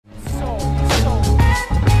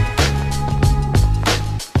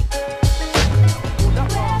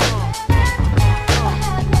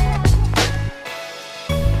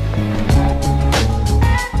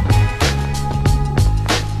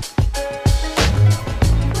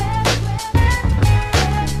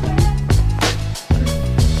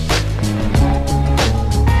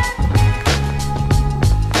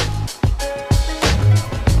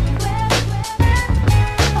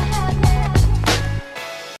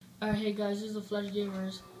Alright, hey guys, this is the Flash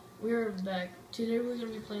Gamers. We're back. Today we're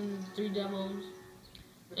gonna be playing 3 demos,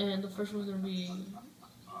 and the first one's gonna be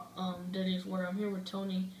Dead Ace War. I'm here with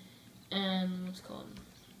Tony and what's it called?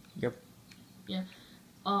 Yep. Yeah.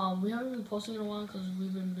 We haven't been posting in a while because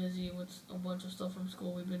we've been busy with a bunch of stuff from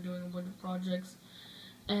school. We've been doing a bunch of projects,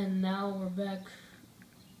 and now we're back.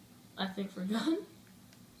 I think for good.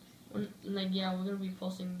 We're gonna be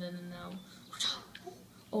posting then and now.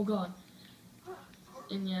 Oh god.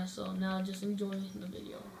 And yeah, so now just enjoy the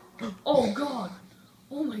video. Oh god!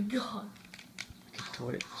 Oh my god!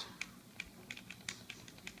 Twitch.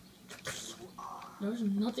 There's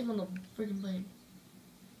nothing on the freaking blade.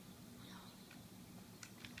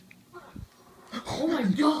 Oh my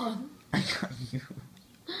god! I got you.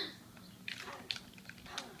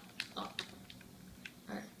 Oh.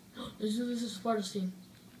 Alright. This is a Sparta scene.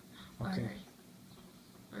 Okay.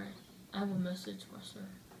 Alright. I have a message, Master.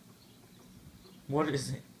 What is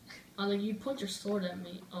it? Like, you point your sword at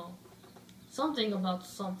me. Oh. Something about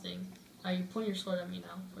something. You point your sword at me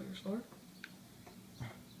now. Point your sword.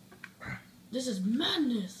 This is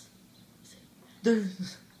madness! This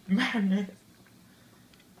is madness.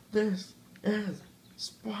 This is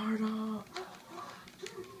Sparta.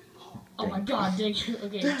 Oh my god, dang it.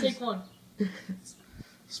 Okay, take one. This is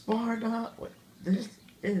Sparta. Wait, this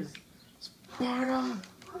is Sparta.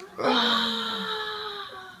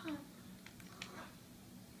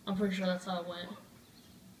 I'm pretty sure that's how it went.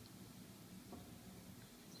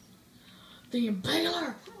 The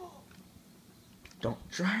Impaler!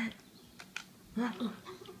 Don't try it.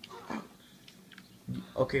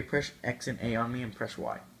 Okay, press X and A on me and press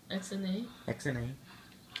Y. X and A? X and A.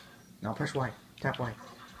 Now press Y. Tap Y.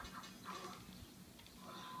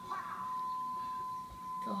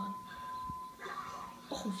 God.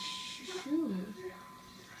 Oh, shoot.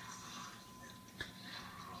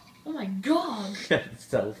 Oh my god. That's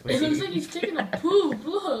so funny. It looks like he's taking a poop.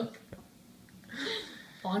 Look.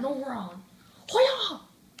 Final round. Hoya!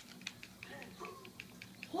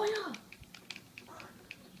 Hoya!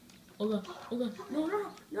 Oh god. Oh god. No, no, no.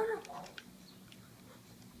 No, no.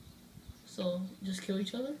 So, just kill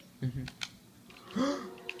each other? Mm-hmm.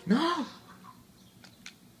 No!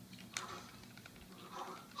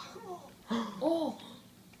 Oh!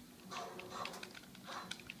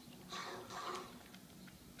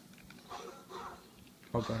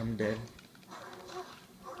 Oh god, I'm dead.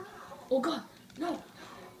 Oh god! No!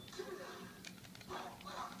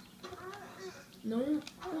 No, no, no.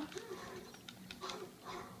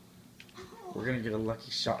 We're gonna get a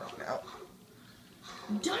lucky shot right now.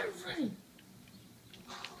 Die already!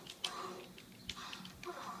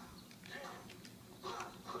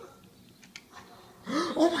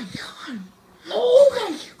 Oh my god! Oh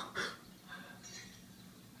my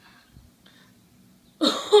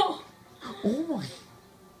god! Oh my!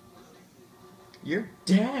 You're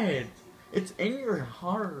dead! It's in your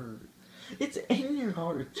heart! It's in your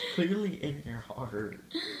heart! It's clearly in your heart!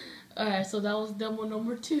 Alright, so that was demo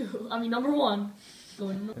number 2. I mean, number 1.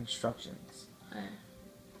 Instructions. Alright.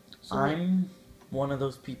 So I'm one of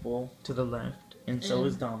those people to the left, and so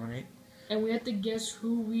is Dominic. And we have to guess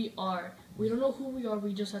who we are. We don't know who we are,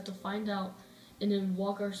 we just have to find out and then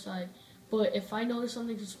walk our side. But if I notice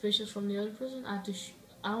something suspicious from the other person, I have to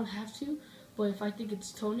I don't have to, but if I think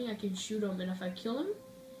it's Tony, I can shoot him, and if I kill him,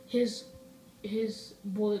 his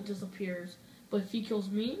bullet disappears. But if he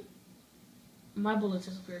kills me, my bullet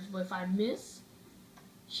disappears. But if I miss,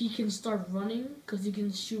 he can start running, because he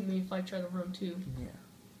can shoot me if I try to run too. Yeah.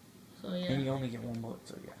 So yeah. And you only get one bullet,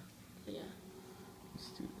 so yeah. Yeah. Let's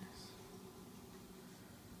do this.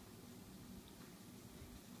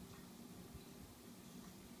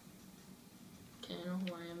 Okay, I know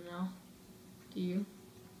who I am now. Do you?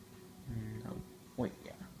 No. Wait,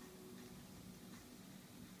 yeah.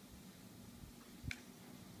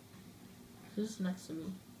 Who's next to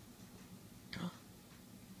me? Oh.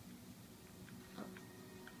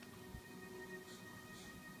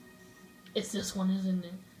 It's this one, isn't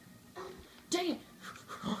it? Dang it!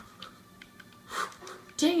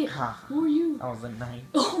 Dang it! Who are you? I was a 9.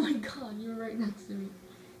 Oh my god, you're right next to me.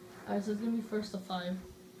 Alright, so it's gonna be first to 5.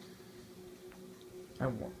 I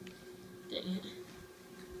won. Dang it.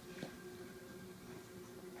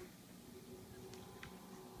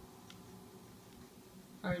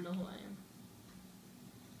 I already know who I am.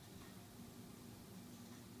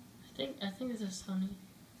 I think this is Tony.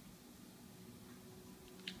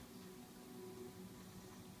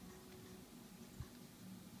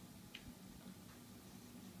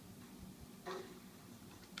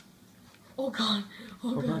 Oh god.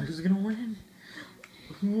 Oh god. Who's gonna win?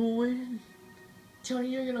 Who will win? Tony,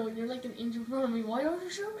 you're gonna win. You're like an inch in front of me. Why don't you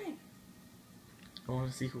shoot me? I want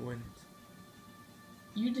to see who wins.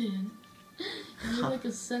 You did. You're like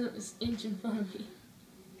a inch in front of me.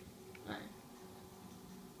 Alright.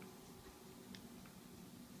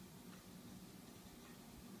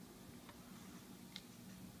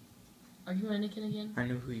 Are you Anakin again? I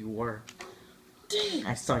knew who you were. Dang!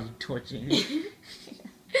 I saw you twitching.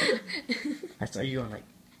 I saw you on like.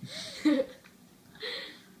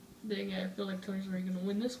 Dang it, I feel like Tony's already gonna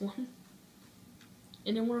win this one.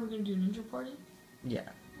 And then what are we gonna do? Ninja Party? Yeah.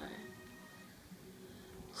 Alright.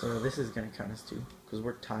 So this is gonna count us too, because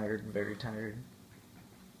we're tired, very tired.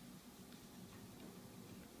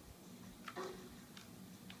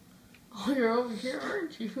 Oh, you're over here,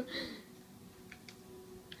 aren't you?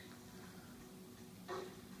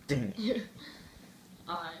 Dang it.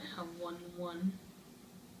 I have won one.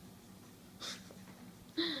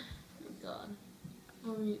 God.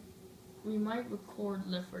 Well, we might record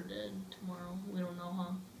Left 4 Dead tomorrow. We don't know,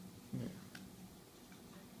 huh? Yeah.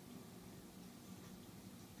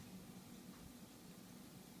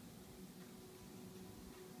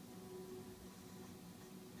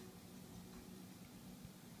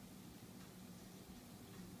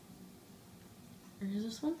 Or is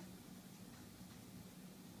this one?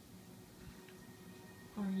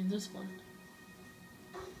 Or is this one?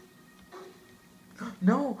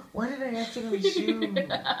 No! Why did I accidentally shoot?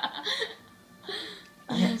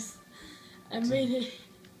 Yes. I made it.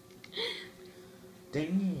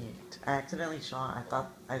 Dang it. I accidentally shot. I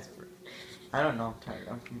thought I don't know, I'm tired.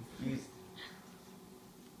 I'm confused.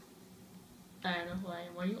 I don't know who I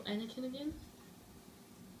am. Are you Anakin again?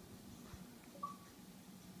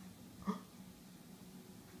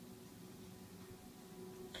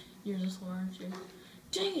 You're this one, aren't you?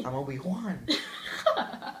 Dang it! I'm Obi-Wan.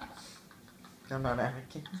 I'm not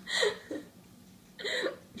Anakin.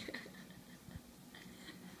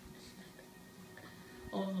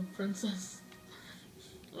 Oh, the princess.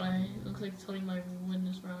 Alright, looks like Tony might win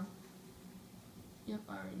this round. Yep,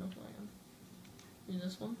 I already know who I am. You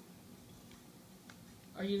this one?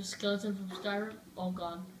 Are you the skeleton from Skyrim? Oh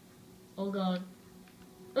god. Oh god.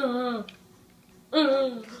 No.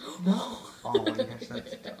 Oh my gosh,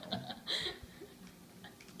 that's dumb.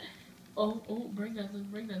 Oh, breakdancing.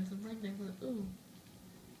 Ooh.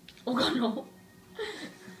 Oh god, no.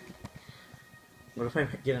 What if I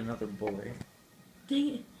get another bullet? Dang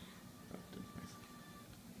it.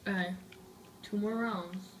 Alright. 2 more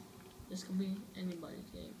rounds. This could be anybody's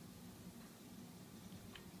game.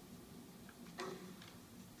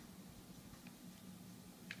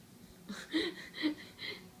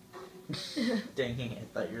 Dang it, I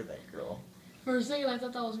thought you were that girl. For a second, I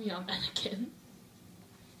thought that was me. I'm Anakin.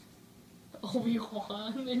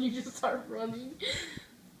 Obi-Wan, and you just start running.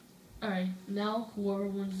 Alright, now whoever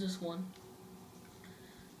wins this one.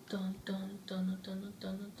 Dun dun dun dun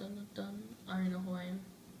dun dun dun. I already know who I am.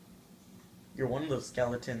 You're one of those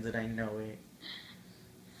skeletons and I know it.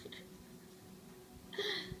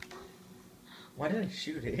 Why did I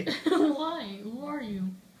shoot it? Why? Who are you?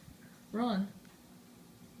 Run.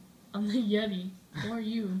 I'm the Yeti. Who are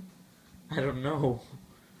you? I don't know.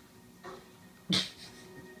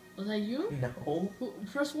 Was that you? No.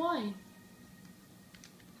 Press Y.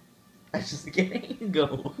 I just can't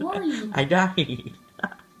go. Who are you? I died.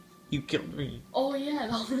 You killed me. Oh yeah,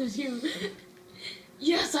 that was you.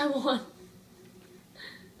 Yes, I won.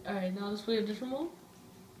 Alright, now let's play a different one.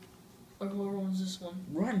 Or whoever wins this one.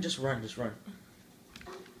 Run, just run, just run.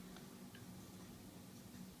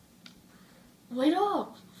 Wait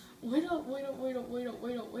up! Wait up. I'm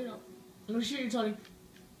gonna shoot you, Tony.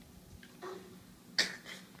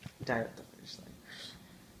 Died at the finish line.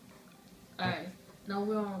 Alright, now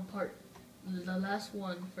we're on the last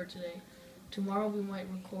one for today. Tomorrow we might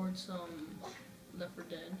record some Left 4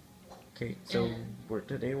 Dead. Okay, so And-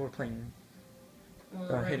 today we're playing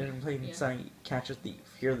Right, Hidden in Plain yeah. Sight, Catch a Thief.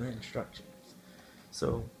 Here are the instructions.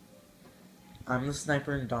 So, I'm the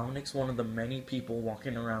sniper and Dominic's one of the many people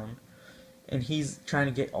walking around. And he's trying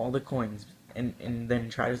to get all the coins and then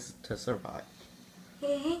tries to survive.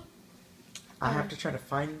 I have to try to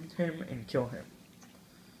find him and kill him.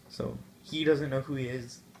 So, he doesn't know who he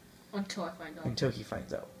is Until I find out. until he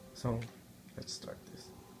finds out. So, let's start this.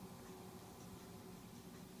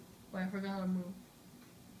 Wait, I forgot how to move.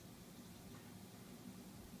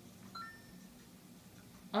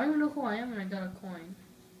 I don't even know who I am and I got a coin.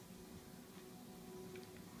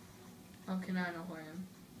 Okay, now I know who I am.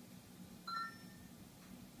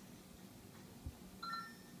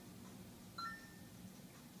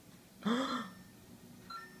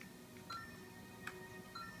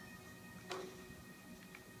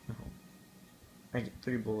 No. I get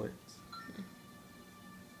 3 bullets.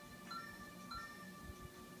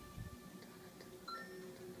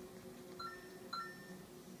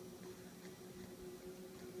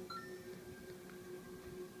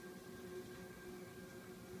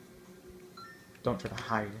 Don't try to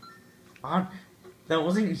hide. That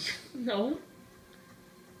wasn't. No.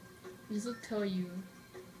 Just to tell you,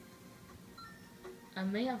 I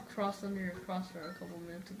may have crossed under your crosshair a couple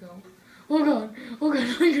minutes ago. Oh god,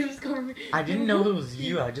 you're just covering me. I didn't know it was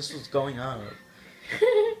you. I just was going up.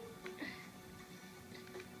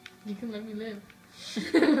 You can let me live.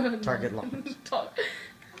 Target locked.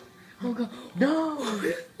 Oh god. No!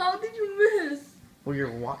 How did you miss? Well,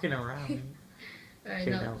 you're walking around. Alright,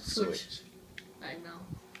 Okay, now now switch. I know.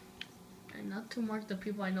 And not to mark the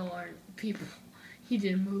people I know aren't people. He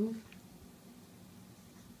didn't move.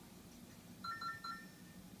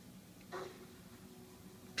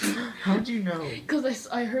 How'd you know? Because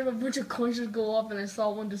I heard a bunch of coins just go up and I saw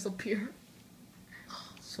one disappear.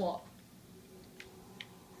 Swap.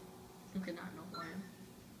 Okay, now I know who I am.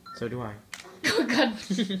 So do I. Oh god.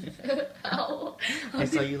 Ow. I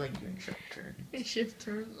saw you like doing shift turns. Shift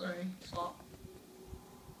turns. Alright, swap.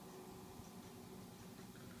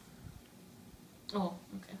 Oh,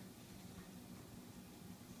 okay.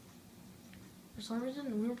 For some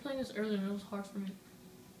reason, we were playing this earlier and it was hard for me.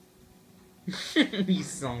 You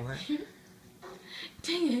saw that.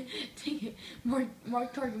 Dang it.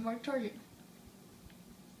 Mark target.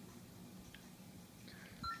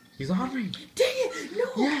 He's on me. Dang it, no!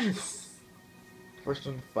 Yes! First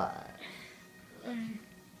one 5.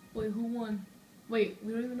 Wait, who won? Wait,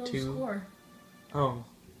 we don't even know 2. the score. Oh,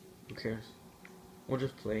 who cares? We'll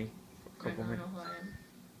just play for a couple I minutes. know who I am.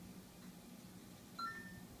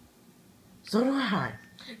 So do I.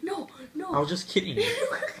 No. I was just kidding.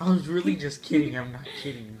 I was really just kidding. I'm not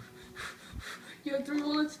kidding. You have 3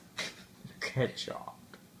 bullets? Good job.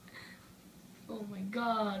 Oh my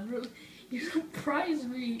god, really? You surprised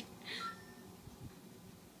me.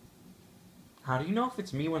 How do you know if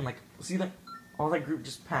it's me when, like, see, like, all that group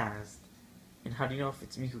just passed? And how do you know if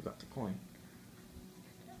it's me who got the coin?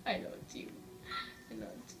 I know it's you.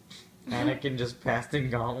 Anakin just passed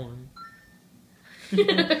and got one.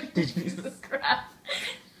 Did you? Jesus Christ.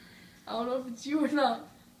 I don't know if it's you or not.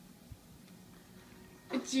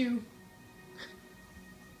 It's you.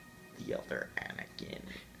 The other Anakin.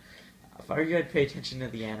 If I were you, I'd pay attention to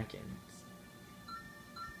the Anakins.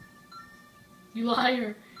 You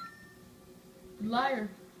liar. You liar.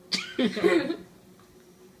 Pay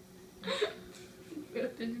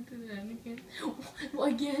attention to the Anakin.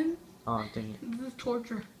 Again? Oh, dang it. This is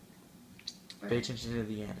torture. Pay attention to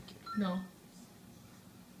the Anakin. No.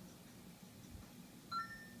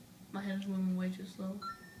 My head is moving way too slow.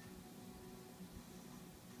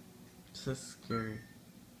 This is scary.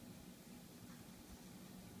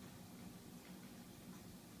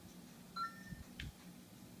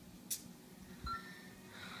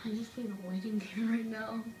 I just need a waiting game right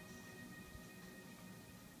now.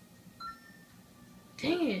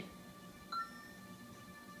 Dang it!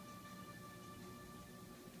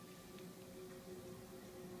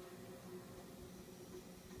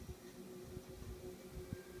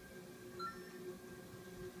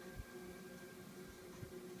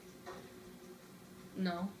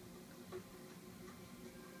 No.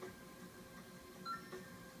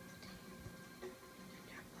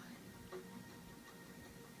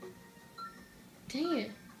 Dang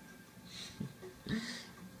it.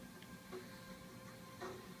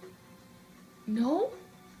 No?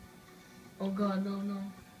 Oh god, no.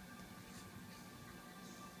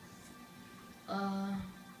 Alright.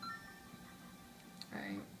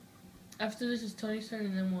 After this is Tony's turn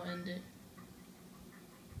and then we'll end it.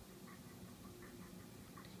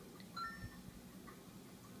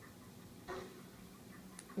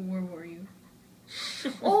 Where were you?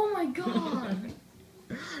 Oh my god!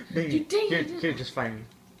 Dang You it. dang it. Here, just find me.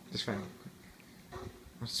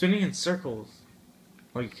 I'm spinning in circles.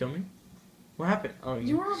 Oh, you kill me? What happened? Oh,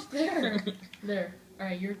 You were up there. There.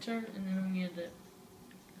 Alright, your turn and then we end it.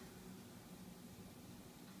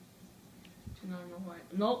 Do not know who I am.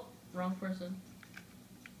 Nope. Wrong person.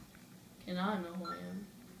 Cannot know who I am.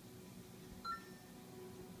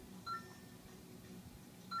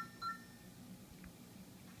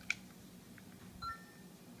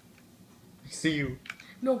 I see you.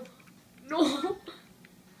 No. Oh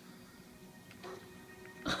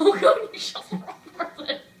god, you shot the wrong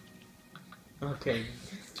person. Okay.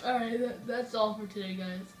 Alright, that's all for today,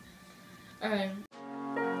 guys. Alright.